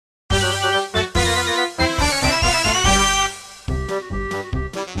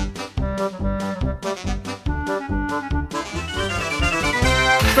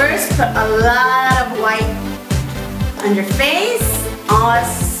First, put a lot of white on your face,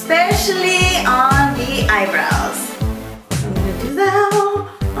 especially on the eyebrows. So I'm gonna do that.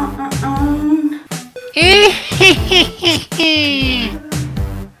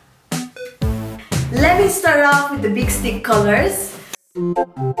 Let me start off with the big stick colors.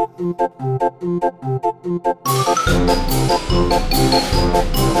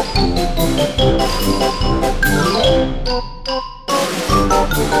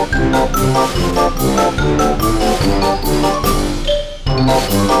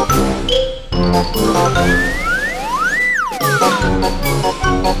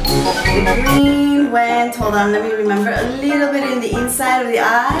 The green went, hold on, let me remember, a little bit in the inside of the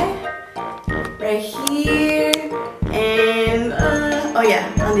eye. Right here. And, oh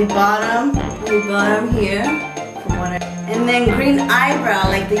yeah, on the bottom here. And then green eyebrow,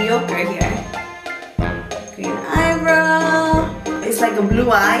 like the yolker here. Green eyebrow. It's like a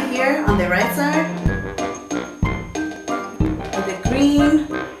blue eye here on the right side. With the green,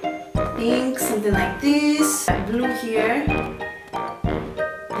 pink, something like this. Blue here.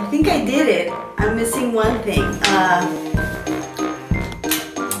 I think I did it. I'm missing one thing.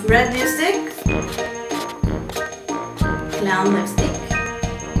 Red lipstick. Clown lipstick.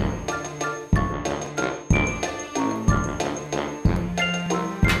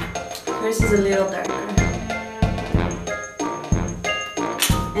 Hers is a little darker.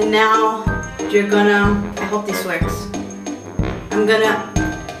 And now you're gonna, I hope this works. I'm gonna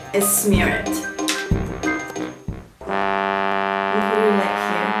smear it. And put it like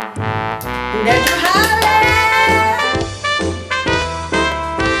here. And there you have it!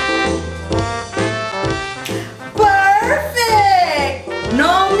 Perfect!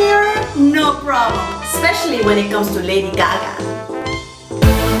 No mirror, no problem. Especially when it comes to Lady Gaga.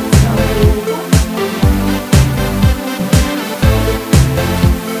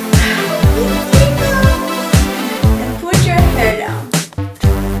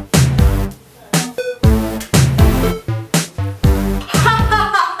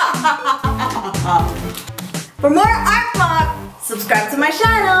 For more Artpop, subscribe to my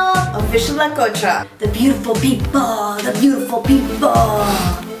channel, Official Coacha. The beautiful people, the beautiful people.